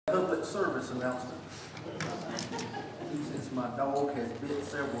service announcement. Since my dog has bit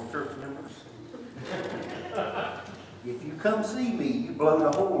several church members. If you come see me, you blow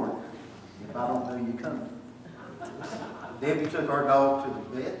the horn if I don't know you're coming. Debbie took our dog to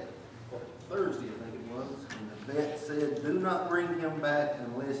the vet Thursday, I think it was, and the vet said, do not bring him back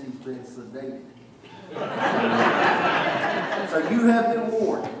unless he's been sedated. So you have been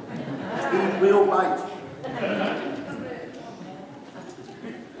warned. He will bite you.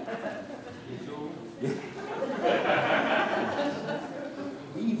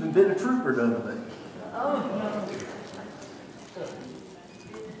 He even been a trooper the other day.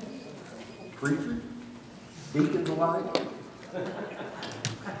 Preacher, deacon's wife.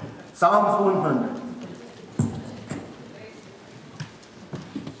 Psalms 100.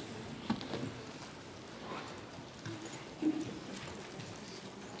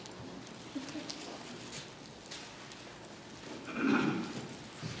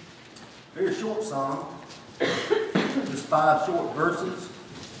 Very short psalm. Just 5 short verses.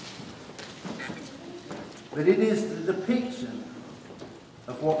 But it is the depiction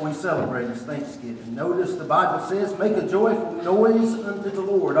of what we celebrate as Thanksgiving. Notice the Bible says, make a joyful noise unto the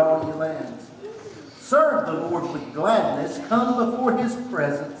Lord, all ye lands. Serve the Lord with gladness. Come before his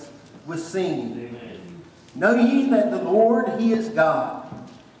presence with singing. Amen. Know ye that the Lord, he is God.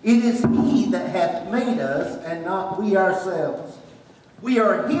 It is he that hath made us, and not we ourselves. We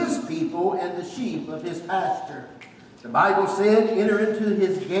are his people and the sheep of his pasture. The Bible said, enter into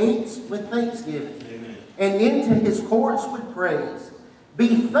his gates with thanksgiving. Amen. And into his courts with praise.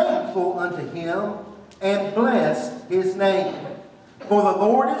 Be thankful unto him and bless his name. For the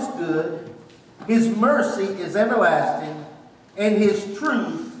Lord is good, his mercy is everlasting, and his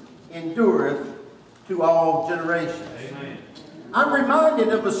truth endureth to all generations. Amen. I'm reminded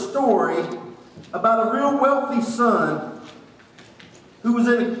of a story about a real wealthy son who was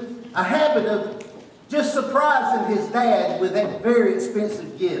in a habit of just surprising his dad with that very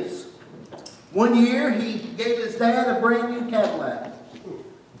expensive gifts. One year he gave his dad a brand new Cadillac.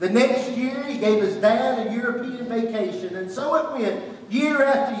 The next year, he gave his dad a European vacation, and so it went year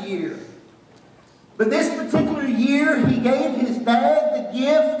after year. But this particular year, he gave his dad the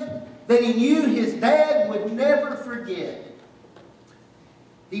gift that he knew his dad would never forget.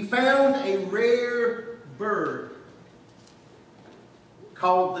 He found a rare bird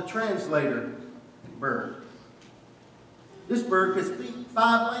called the translator bird. This bird could speak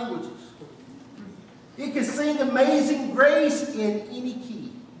 5 languages. It could sing Amazing Grace in any key.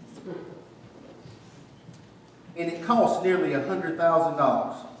 And it cost nearly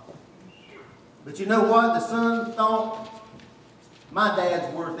 $100,000. But you know what? The son thought, my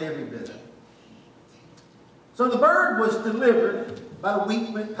dad's worth every bit of it. So the bird was delivered. About a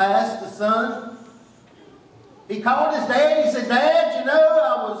week went past the son. He called his dad. He said, Dad, you know,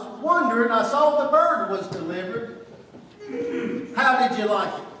 I was wondering, I saw the bird was delivered. How did you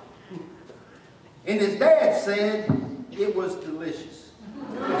like it? And his dad said, it was delicious.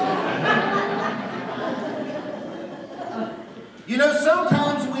 You know,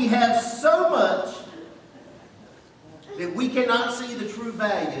 sometimes we have so much that we cannot see the true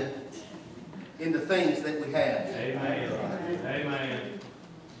value in the things that we have. Amen. Amen.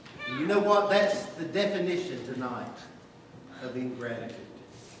 And you know what? That's the definition tonight of ingratitude.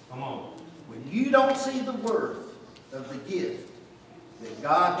 Come on. When you don't see the worth of the gift that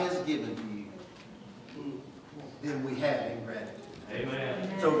God has given to you, then we have ingratitude. Amen.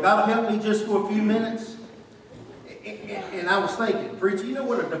 So if God will help me just for a few minutes. And I was thinking, preacher, you know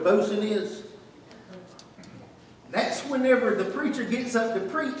what a devotion is? That's whenever the preacher gets up to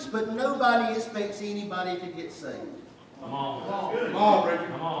preach, but nobody expects anybody to get saved. Come on. Come on, preacher.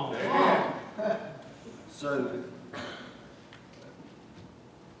 Come on. Come on. So,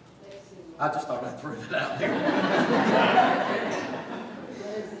 I just thought I'd throw that out there.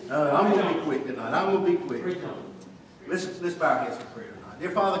 I'm going to be quick tonight. I'm going to be quick. Let's bow our heads for prayer tonight.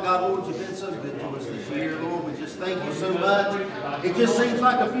 Dear Father God, Lord, you've been so good to us this year, Lord. We just thank you so much. It just seems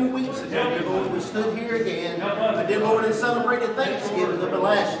like a few weeks ago, dear Lord, we stood here again, dear Lord, and celebrated Thanksgiving of the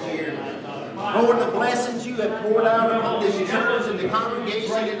last year. Lord, the blessings you have poured out upon this church and the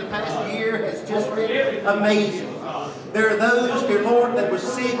congregation in the past year has just been amazing. There are those, dear Lord, that were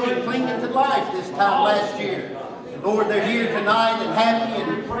sick and clinging to life this time last year. Lord, they're here tonight and happy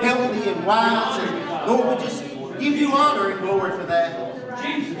and healthy and wise. And Lord, we just give you honor and glory for that.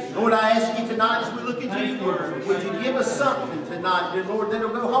 Lord, I ask you tonight as we look into your word, would you give us something tonight, dear Lord, that will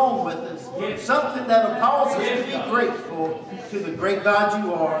go home with us. Something that will cause us to be grateful to the great God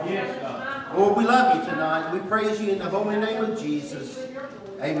you are. Lord, we love you tonight. We praise you in the holy name of Jesus.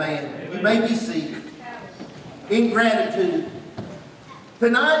 Amen. You may be seated. Ingratitude.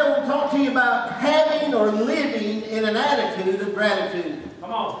 Tonight I want to talk to you about having or living in an attitude of gratitude.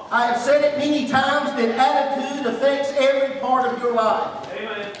 Come on. I have said it many times that attitude affects every part of your life.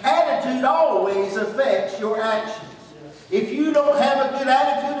 Amen. Attitude always affects your actions. If you don't have a good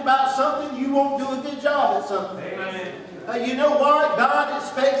attitude about something, you won't do a good job at something. Amen. You know what? God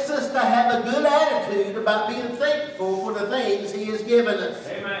expects us to have a good attitude about being thankful for the things He has given us.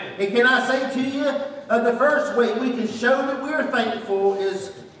 Amen. And can I say to you, the first way we can show that we're thankful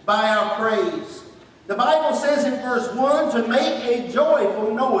is by our praise. The Bible says in verse 1 to make a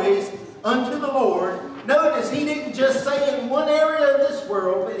joyful noise unto the Lord. Notice He didn't just say in one area of this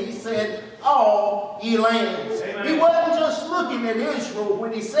world, but He said, all ye lands. Amen. He wasn't just looking at Israel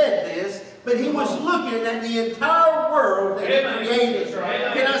when He said this, but He was looking at the entire world that He created.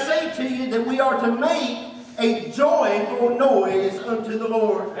 Amen. Can I say to you that we are to make a joyful noise unto the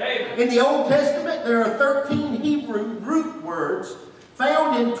Lord? Amen. In the Old Testament, there are 13 Hebrew root words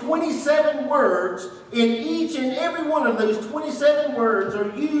found in 27 words. In each and every one of those 27 words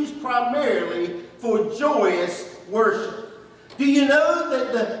are used primarily for joyous worship. Do you know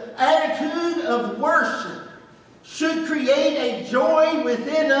that the attitude of worship should create a joy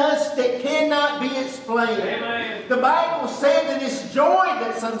within us that cannot be explained? Amen. The Bible said that it's joy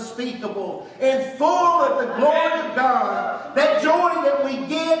that's unspeakable and full of the glory of God. That joy that we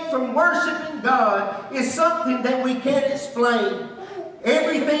get from worshiping God is something that we can't explain.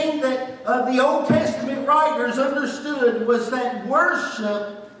 Everything that the Old Testament writers understood was that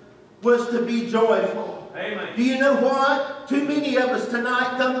worship was to be joyful. Amen. Do you know what? Too many of us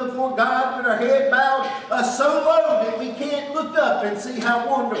tonight come before God with our head bowed so low that we can't look up and see how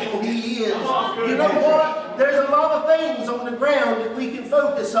wonderful He is. You know what? There's a lot of things on the ground that we can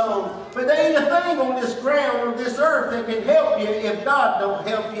focus on, but there ain't a thing on this ground or this earth that can help you if God don't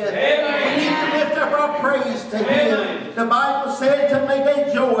help you. Amen. We need to lift up our praise to Him. Amen. The Bible said to make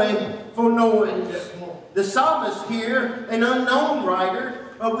a joyful noise. The psalmist here, an unknown writer,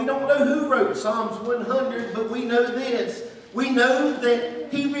 we don't know who wrote Psalms 100, but we know this. We know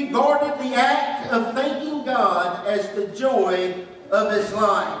that he regarded the act of thanking God as the joy of his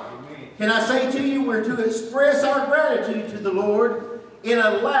life. Can I say to you, we're to express our gratitude to the Lord in a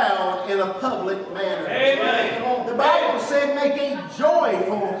loud and a public manner. Amen. The Bible said make a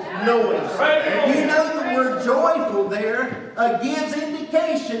joyful noise. You know the word joyful there gives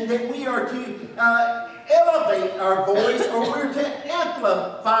indication that we are to elevate our voice, or we're to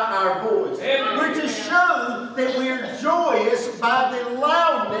amplify our voice. Amen. We're to show that we're joyous by the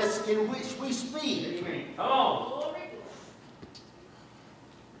loudness in which we speak. Come on.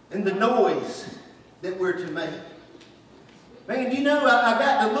 And the noise that we're to make. Man, you know, I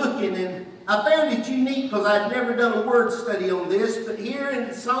got to looking and I found it unique because I'd never done a word study on this, but here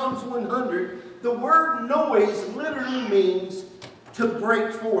in Psalms 100, the word noise literally means to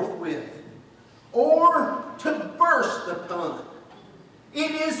break forth with, or to burst upon.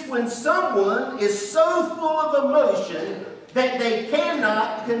 It is when someone is so full of emotion that they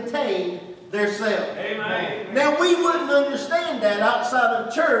cannot contain themselves. Amen. Now, we wouldn't understand that outside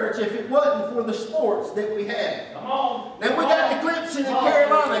of church if it wasn't for the sports that we have. Come on. Now, we got the Clemson and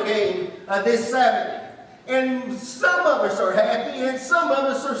Carolina game this Saturday. And some of us are happy and some of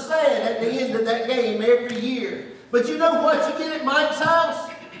us are sad at the end of that game every year. But you know what you get at Mike's house?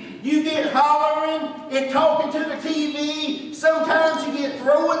 You get hollering and talking to the TV. Sometimes you get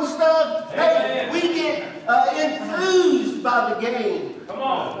throwing stuff. Hey, we get enthused by the game. Come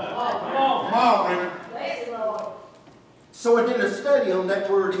on. Come on. Come on. So I did a study on that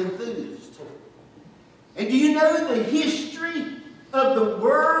word enthused. And do you know the history of the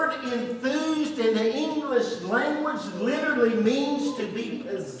word enthused in the English language literally means to be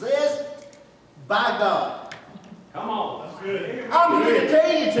possessed by God? Come on. That's good. I'm here to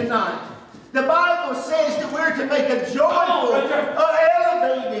tell you tonight, the Bible says that we're to make a joyful,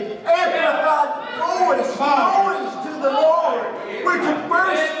 elevated, amplified voice, noise to the Lord. We're to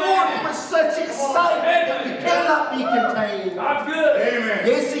burst forth with such excitement that we cannot be contained. God's good. Amen.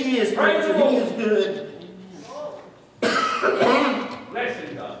 Yes, He is, preacher. He is good.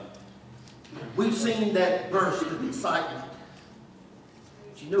 Blessing God. We've seen that burst of excitement.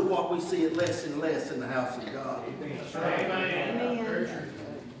 But you know what? We see it less and less in the house of God. Amen.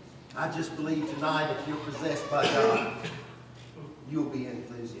 I just believe tonight if you're possessed by God, you'll be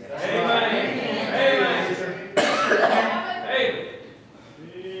enthusiastic. Amen. Amen.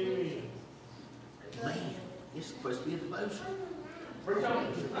 Man, it's supposed to be a devotion. Preach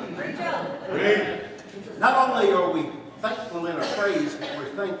on. Preach on. Not only are we thankful in our praise, but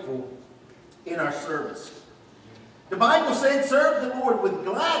we're thankful in our service. The Bible said, serve the Lord with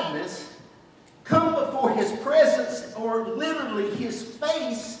gladness, come before before His presence, or literally His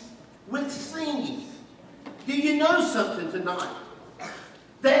face, with singing. Do you know something tonight?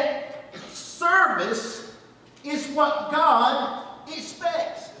 That service is what God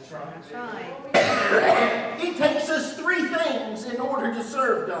expects. That's right. It takes us three things in order to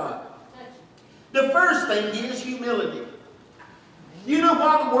serve God. The first thing is humility. You know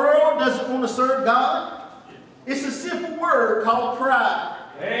why the world doesn't want to serve God? It's a simple word called pride.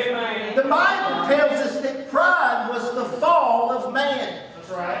 Amen. The Bible tells us that pride was the fall of man. That's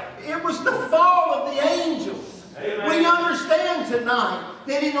right. It was the fall of the angels. Amen. We understand tonight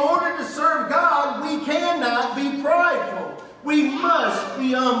that in order to serve God, we cannot be prideful. We must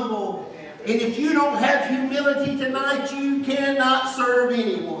be humble. And if you don't have humility tonight, you cannot serve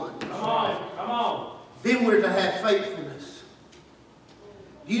anyone. Come on. Come on. Then we're to have faithfulness.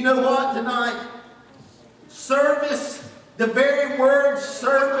 You know what tonight? Service, the very word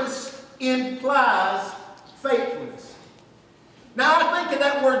service implies faithfulness. Now I think of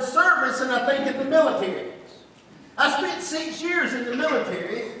that word service and I think of the military. I spent 6 years in the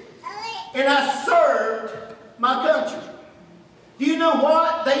military and I served my country. Do you know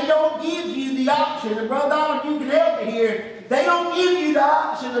what? They don't give you the option, and Brother Donald, you can help me here. They don't give you the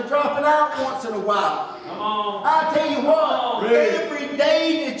option of dropping out once in a while. Come on. I tell you what, every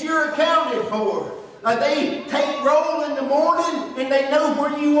day that you're accounted for, they take roll in the morning and they know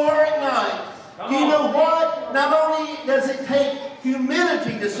where you are at night. Do you know what? Not only does it take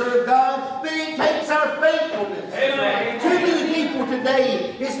humility to serve God, but it takes our faithfulness. Amen. Too many people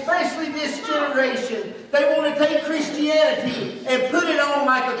today, especially this generation, they want to take Christianity and put it on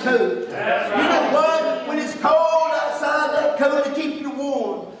like a coat. That's right. You know what? When it's cold outside, that coat will keep you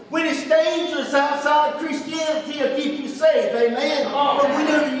warm. When it's dangerous outside, Christianity will keep you safe. Amen? But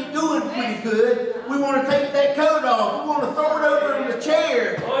whenever you're doing pretty good, we want to take that coat off. We want to throw it over in the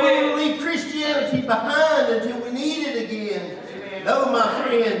chair. We want to leave Christianity behind until we need it again. No, my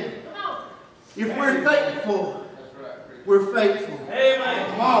friend, if we're thankful, we're faithful. Amen.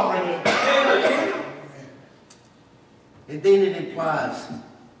 Come on, brother. Amen. And then it implies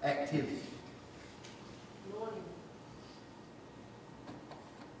activity.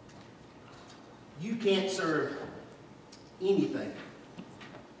 You can't serve anything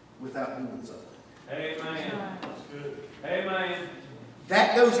without doing something. Amen. That's good. Amen.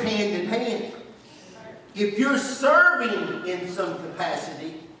 That goes hand in hand. If you're serving in some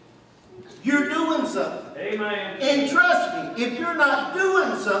capacity, you're doing something. Amen. And trust me, if you're not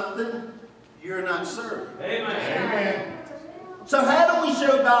doing something, you're not serving. Amen. So how do we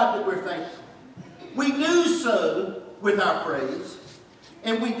show God that we're thankful? We do so with our praise,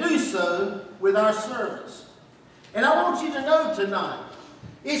 and we do so with our service. And I want you to know tonight,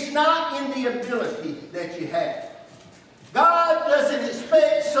 it's not in the ability that you have. God doesn't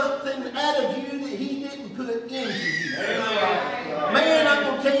expect something out of you that He didn't put into you. Amen. Man, I'm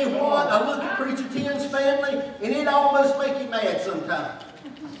going to tell you what, I look at Preacher Tim's family, and it almost makes you mad sometimes.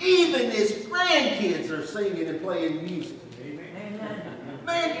 Even his grandkids are singing and playing music. Amen.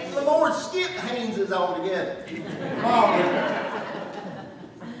 Man, the Lord skipped Haynes is all together.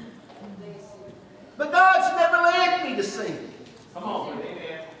 But God's never led me to sing. Come on.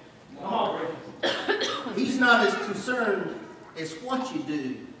 Amen. Come on, Ricky. He's not as concerned as what you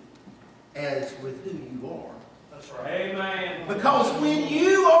do as with who you are. That's right. Amen. Because when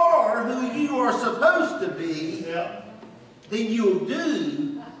you are who you are supposed to be, then you'll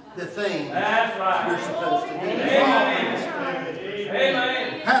do the things That's right. you're supposed to do. Amen.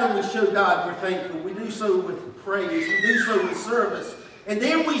 Amen. How do we show God we're thankful? We do so with praise. We do so with service. And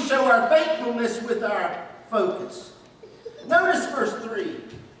then we show our faithfulness with our focus. Notice verse 3.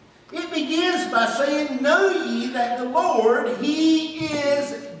 It begins by saying, know ye that the Lord, He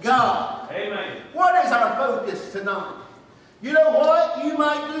is God. Amen. What is our focus tonight? You know what? You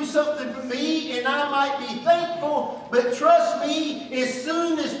might do something for me and I might be thankful, but trust me, as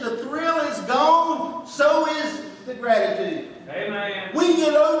soon as the thrill is gone, so is the gratitude. Amen. We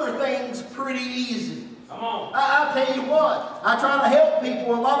get over things pretty easy. Come on. I'll tell you what, I try to help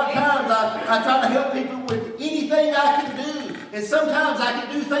people. A lot of times I try to help people with anything I can do. And sometimes I can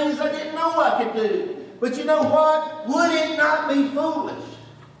do things I didn't know I could do. But you know what? Would it not be foolish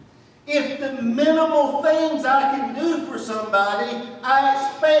if the minimal things I can do for somebody,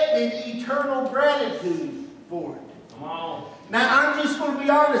 I expected eternal gratitude for it? Come on. Now, I'm just going to be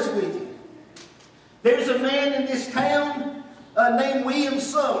honest with you. There's a man in this town named William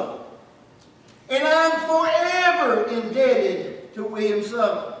Sutherland. And I'm forever indebted to William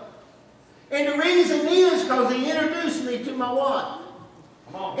Sutherland. And the reason is because he introduced me to my wife.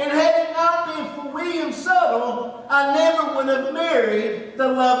 Come on. And had it not been for William Sutherland, I never would have married the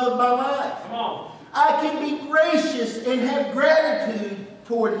love of my life. Come on. I can be gracious and have gratitude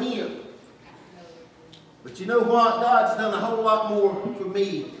toward Him. But you know what? God's done a whole lot more for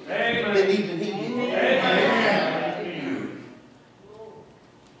me than even He did. Amen.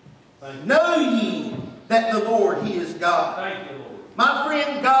 Know ye that the Lord, He is God. Thank you, Lord. My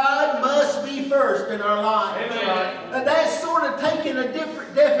friend, God must be first in our lives. Amen. That's sort of taking a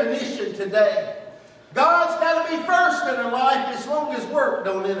different definition today. God's got to be first in our life as long as work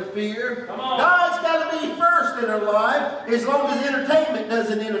don't interfere. Come on. God's got to be first in our life as long as entertainment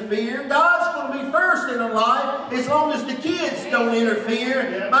doesn't interfere. God's going to be first in our life as long as the kids don't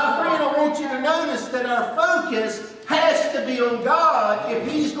interfere. My friend, I want you to notice that our focus has to be on God if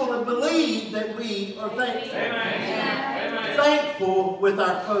He's going to believe that we are thankful. Amen. Thankful with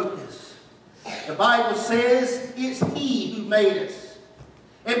our focus. The Bible says it's He who made us.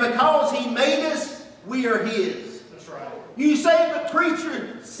 And because He made us, we are His. That's right. You say, but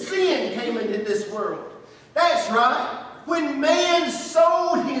preacher, sin came into this world. That's right. When man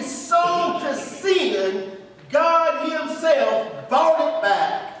sold his soul to sin, God Himself bought it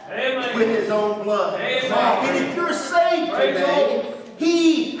back. Amen. With His own blood. Amen. And if you're saved today,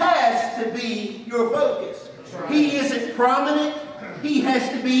 He has to be your focus. Right. He isn't prominent. He has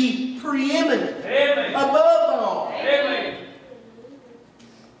to be preeminent. Amen. Above all. Amen.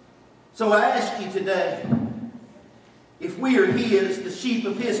 So I ask you today, if we are His, the sheep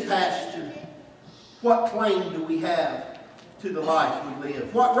of His pasture, what claim do we have to the life we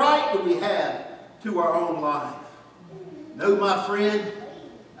live? What right do we have to our own life? No, my friend,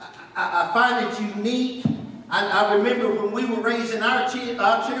 I find it unique. I remember when we were raising our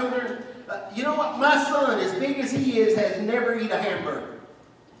children, you know what? My son, as big as he is, has never eaten a hamburger.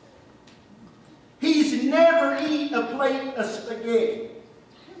 He's never eaten a plate of spaghetti.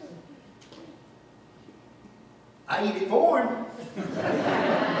 I eat it for him.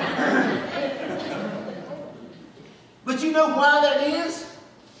 But you know why that is?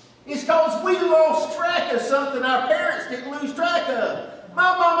 It's because we lost track of something our parents didn't lose track of.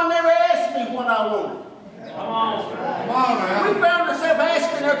 My mama never asked me what I wanted. Come on. Come on, man. We found ourselves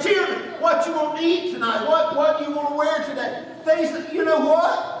asking our children, what you want to eat tonight? What do you want to wear today? Things that, you know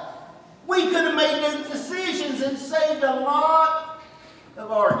what? We could have made those decisions and saved a lot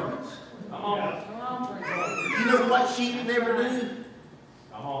of arguments. Come on. You know what sheep never do?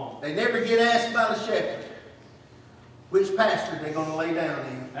 Come on. They never get asked by the shepherd which pasture they're going to lay down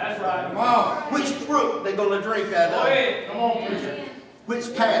in. That's right. Come on. Which brook they're going to drink out Go of. ahead. Come on, preacher.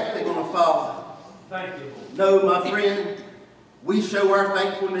 Which path they're going to follow. Thank you, Lord. No, my friend, we show our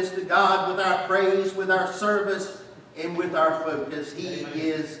thankfulness to God with our praise, with our service, and with our focus. He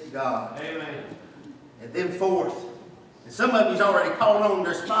is God. Amen. And then fourth, and some of you's already caught on,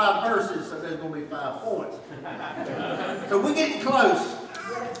 there's 5 verses, so there's going to be 5 points. So we're getting close.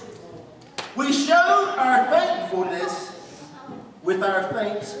 We show our thankfulness with our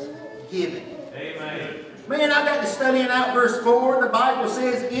thanksgiving. Amen. Man, I got to studying out verse 4. The Bible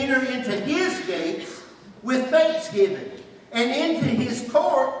says, enter into His gates with thanksgiving and into His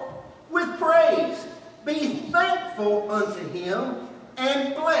court with praise. Be thankful unto Him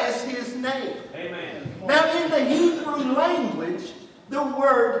and bless His name. Amen. Now, in the Hebrew language, the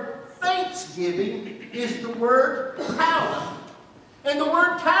word thanksgiving is the word tala. And the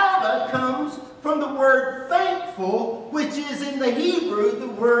word tala comes from the word thankful, which is in the Hebrew the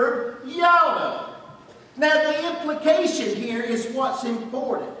word yada. Now, the implication here is what's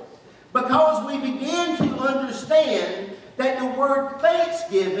important, because we begin to understand that the word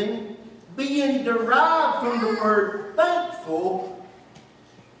thanksgiving, being derived from the word thankful,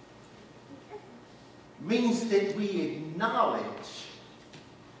 means that we acknowledge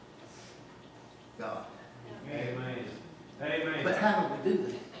God. Amen. Amen. But how do we do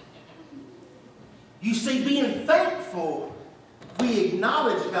that? You see, being thankful, we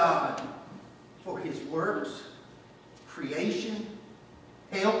acknowledge God for His works, creation,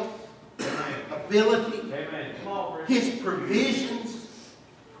 health, ability, Amen. Come on, His provisions.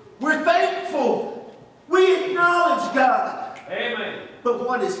 We're thankful. We acknowledge God. Amen. But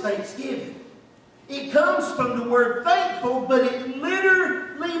what is thanksgiving? It comes from the word thankful, but it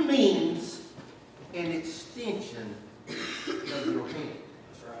literally means an extension of your hand.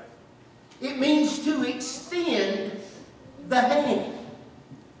 That's right. It means to extend the hand.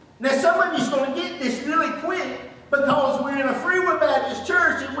 Now, some of you's going to get this really quick because we're in a Freeway Baptist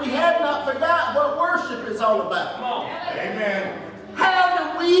church and we have not forgotten what worship is all about. Come on. Amen.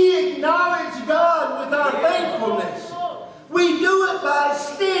 How do we acknowledge God with our thankfulness? We do it by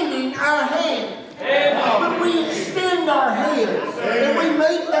extending our hand. When we extend our hands and we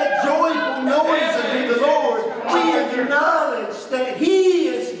make that joyful noise unto the Lord, we acknowledge that He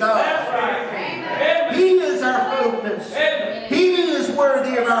is God. That's right.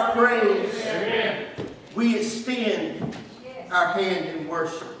 our praise, Amen. we extend our hand in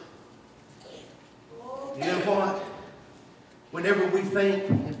worship. You know what? Whenever we thank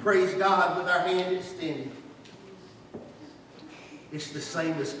and praise God with our hand extended, it's the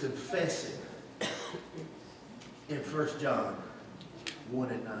same as confessing in 1 John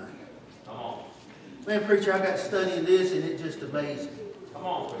 1:9. Come on. Man, preacher, I got studying this and it just amazed me. Come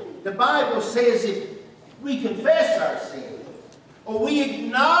on. The Bible says if we confess our sin or we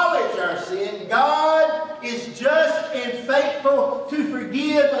acknowledge our sin, God is just and faithful to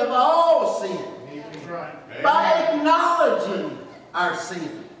forgive of all sin. That's right. By acknowledging our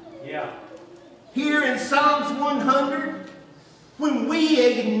sin. Yeah. Here in Psalms 100, when we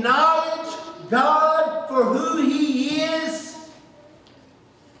acknowledge God for who He is,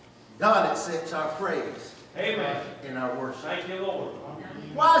 God accepts our praise. Amen. In our worship. Thank you, Lord.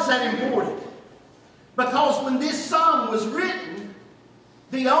 Why is that important? Because when this psalm was written,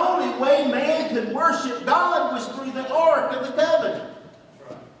 the only way man could worship God was through the Ark of the Covenant.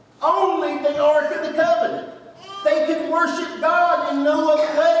 That's right. Only the Ark of the Covenant. They could worship God in no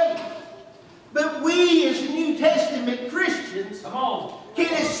other way. But we as New Testament Christians Come on.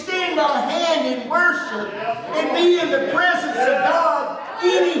 can extend our hand in worship and be in the presence of God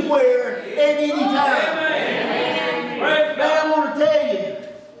anywhere at any time. Amen. Now I want to tell you,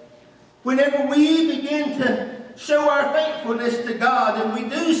 whenever we begin to show our thankfulness to God, and we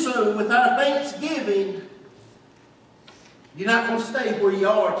do so with our thanksgiving, you're not going to stay where you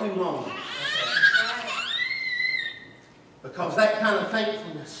are too long. Because that kind of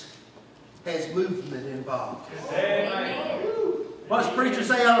thankfulness has movement involved. Amen. What's preachers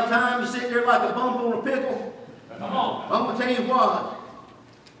say all the time? You sit there like a bump on a pickle. Come on. I'm going to tell you what.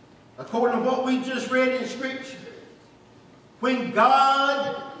 According to what we just read in Scripture, when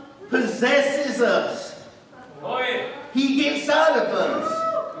God possesses us, Go ahead. He gets out of us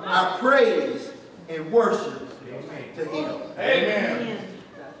our praise and worship to Him. Amen.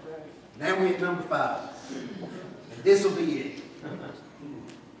 Now we're at number 5. And this will be it.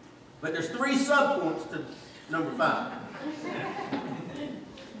 But there's 3 subpoints to number 5.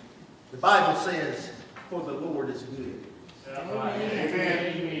 The Bible says, for the Lord is good.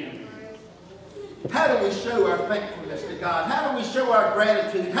 Amen. How do we show our thankfulness to God? How do we show our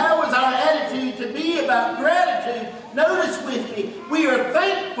gratitude? How is our attitude to be about gratitude? Notice with me, we are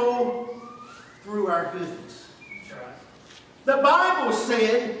thankful through our goodness. The Bible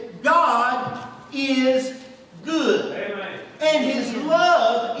said God is good. Amen. And His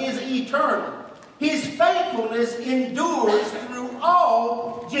love is eternal. His faithfulness endures through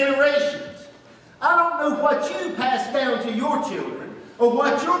all generations. I don't know what you pass down to your children or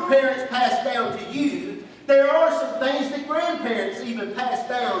what your parents pass down to you. There are some things that grandparents even pass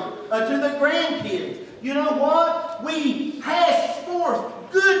down to the grandkids. You know what? We pass forth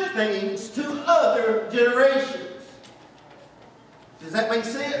good things to other generations. Does that make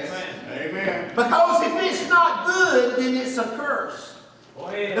sense? Amen. Because if it's not good, then it's a curse. Go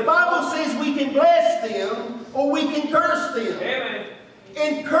ahead. The Bible says we can bless them or we can curse them. Amen.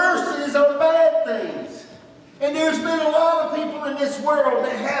 And curses are bad things. And there's been a lot of people in this world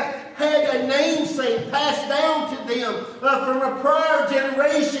that have had a namesake passed down to them from a prior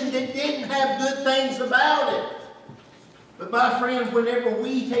generation that didn't have good things about it. But my friends, whenever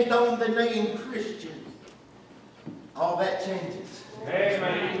we take on the name Christian, all that changes.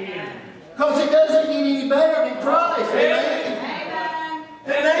 Amen. Because it doesn't get any better than Christ. Amen.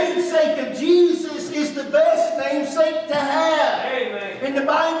 The namesake of Jesus is the best namesake to have. Amen. And the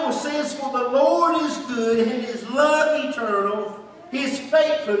Bible says, for the Lord is good and His love eternal. His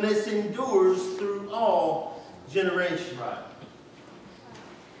faithfulness endures through all generations. Right.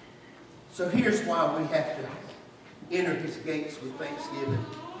 So here's why we have to enter His gates with thanksgiving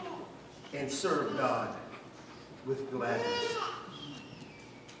and serve God with gladness.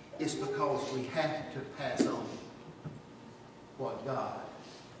 It's because we have to pass on what God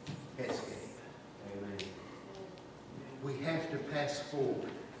has gave. Amen. We have to pass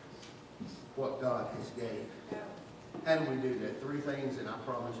forward what God has gave. How do we do that? 3 things, and I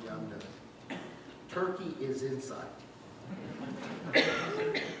promise you I'm done. Turkey is insight.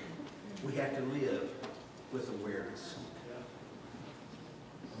 We have to live with awareness.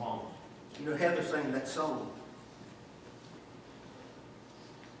 Come on. You know, Heather sang that song.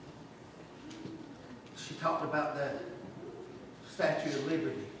 She talked about that Statue of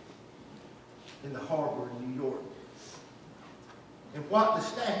Liberty in the harbor in New York. And what the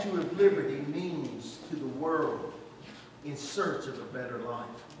Statue of Liberty means to the world in search of a better life.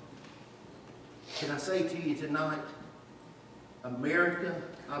 Can I say to you tonight, America,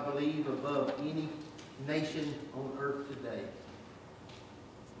 I believe, above any nation on earth today,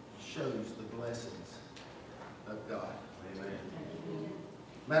 shows the blessings of God. Amen.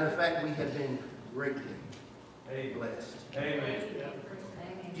 Matter of fact, we have been greatly blessed. Amen.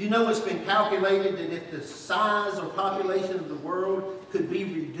 Do you know it's been calculated that if the size or population of the world could be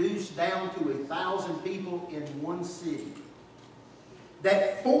reduced down to 1,000 people in one city,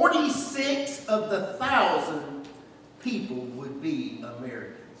 that 46 of the 1,000 people would be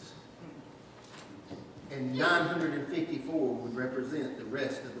Americans, and 954 would represent the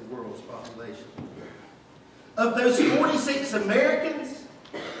rest of the world's population. Of those 46 Americans,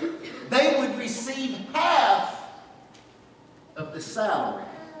 they would receive half of the salary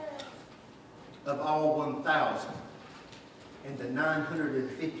of all 1,000, and the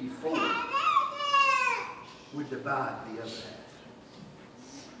 954 would divide the other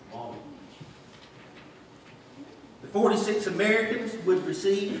half. The 46 Americans would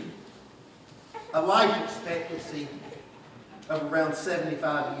receive a life expectancy of around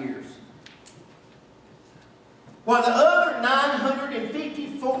 75 years, while the other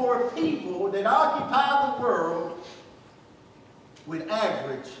 954 people that occupy the world would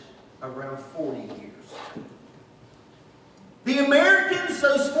average around 40 years. The Americans,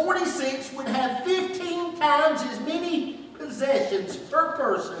 those 46, would have 15 times as many possessions per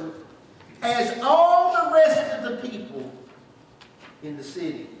person as all the rest of the people in the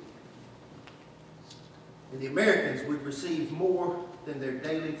city. And the Americans would receive more than their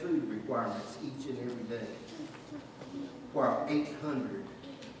daily food requirements each and every day, while 800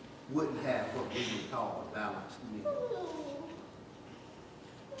 wouldn't have what we would call a balanced meal.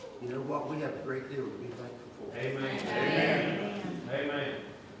 You know what? We have a great deal to be thankful for. Amen. Amen. Amen.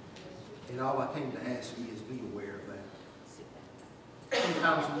 And all I came to ask you is be aware of that.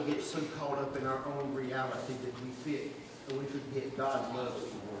 Sometimes we get so caught up in our own reality that we forget God loves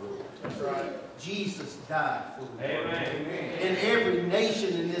the world. That's right. Jesus died for the world. Amen. And every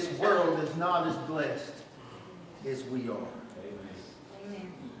nation in this world is not as blessed as we are.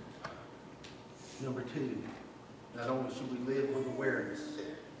 Amen. Number two, not only should we live with awareness,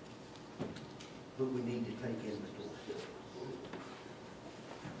 but we need to take inventory.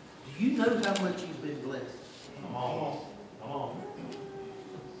 Do you know how much you've been blessed? Come on. Come on.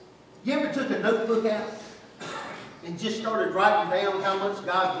 You ever took a notebook out and just started writing down how much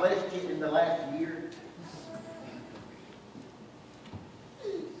God blessed you in the last year?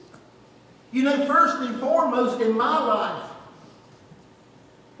 You know, first and foremost in my life,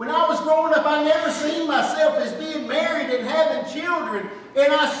 when I was growing up, I never seen myself as being married and having children.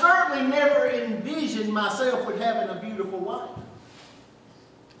 And I certainly never envisioned myself with having a beautiful wife.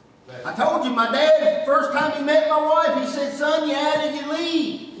 I told you, my dad, the first time he met my wife, he said, "Son, you're out of your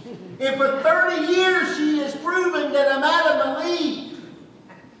league." And for 30 years, she has proven that I'm out of my league.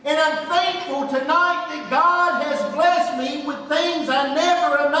 And I'm thankful tonight that God has blessed me with things I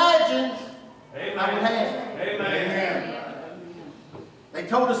never imagined I would have. Amen. They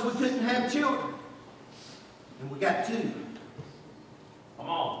told us we couldn't have children. And we got 2. Come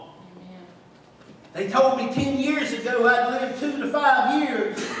on. They told me 10 years ago I'd live 2 to 5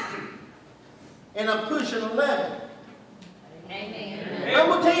 years. And I'm pushing 11. Amen. I'm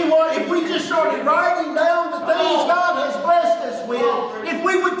going to tell you what, if we just started writing down the things God has blessed us with, if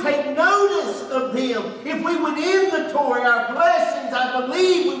we would take notice of them, if we would inventory our blessings, I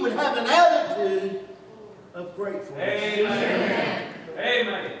believe we would have an attitude of gratefulness. Amen.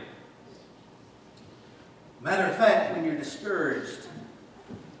 Amen. Matter of fact, when you're discouraged,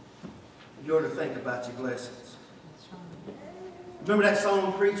 you ought to think about your blessings. Remember that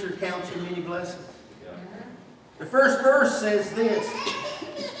song, "Preacher, Count Your Many Blessings"? The first verse says this: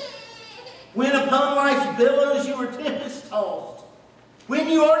 "When upon life's billows you are tempest tossed, when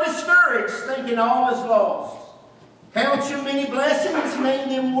you are discouraged, thinking all is lost, count your many blessings, name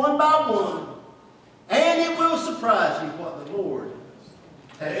them one by one, and it will surprise you what the Lord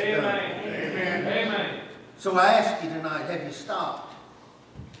has done." Amen. Amen. So I ask you tonight, have you stopped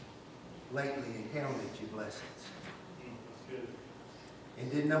lately and counted your blessings?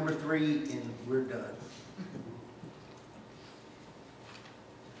 And then number 3, and we're done.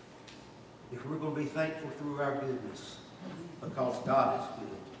 If we're going to be thankful through our goodness, because God is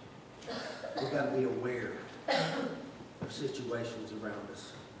good, we've got to be aware of situations around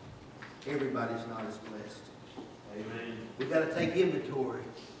us. Everybody's not as blessed. Amen. We've got to take inventory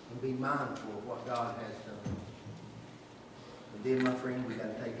and be mindful of what God has done. And then, my friend, we've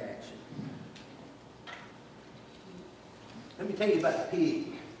got to take action. Let me tell you about the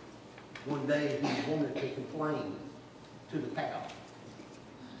pig. One day he wanted to complain to the cow.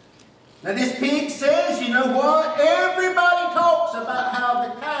 Now this pig says, you know what? Everybody talks about how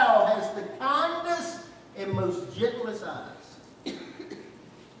the cow has the kindest and most gentlest eyes.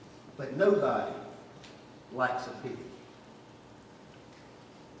 But nobody likes a pig.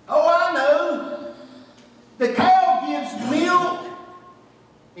 Oh, I know. The cow gives milk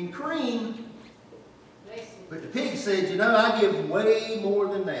and cream. But the pig said, you know, I give way more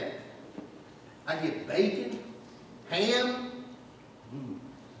than that. I give bacon, ham,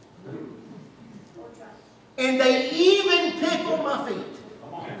 and they even tickle my feet.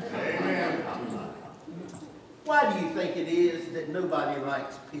 Amen. Why do you think it is that nobody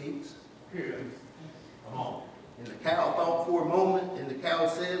likes pigs? Come on. And the cow thought for a moment, and the cow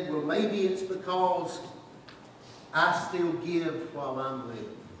said, well, maybe it's because I still give while I'm living.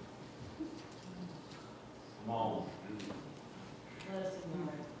 Come on.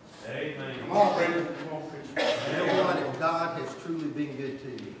 Amen. Come on, Brendan. Come on, preacher. You know what? If God has truly been good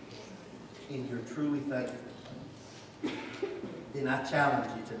to you, and you're truly thankful, then I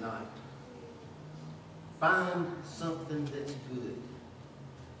challenge you tonight. Find something that's good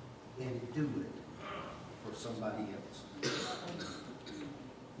and do it for somebody else.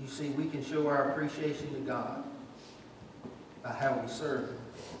 You see, we can show our appreciation to God by how we serve Him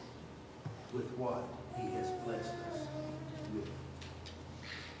with what He has blessed us with.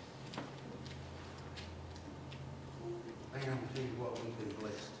 Man, I'm going to tell you what, we've been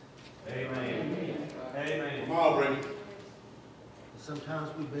blessed. Amen. Amen. Come on, Brendan. Sometimes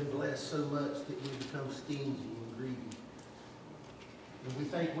we've been blessed so much that we become stingy and greedy. And we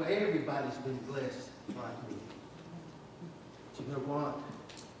think, well, everybody's been blessed like me. But you know what?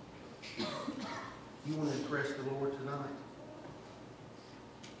 You want to impress the Lord tonight?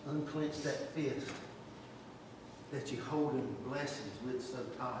 Unclench that fist that you're holding blessings with so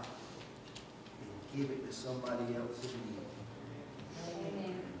tight and give it to somebody else in need.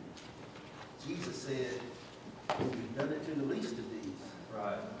 Amen. Jesus said, you've done it to the least of these.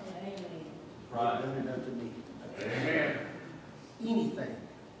 Right. Amen. Right. You've done it unto me. Amen. Anything.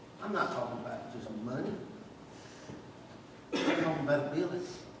 I'm not talking about just money. I'm talking about ability.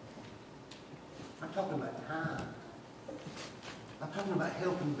 I'm talking about time. I'm talking about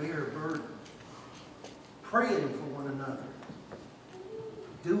helping bear a burden. Praying for one another.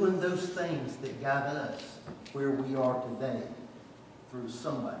 Doing those things that guide us where we are today through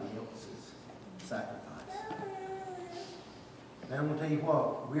somebody else's sacrifice. Now I'm going to tell you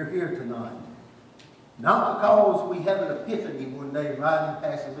what, we're here tonight. Not because we had an epiphany one day riding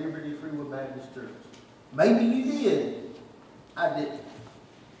past the Liberty Freeway Baptist Church. Maybe you did. I didn't.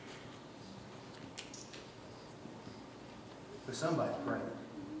 But somebody prayed.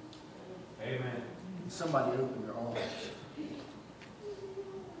 Amen. Somebody opened their arms.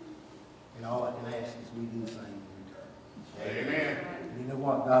 And all I can ask is we do the same in return. Amen. You know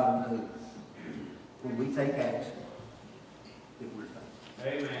what God will do? When we take action,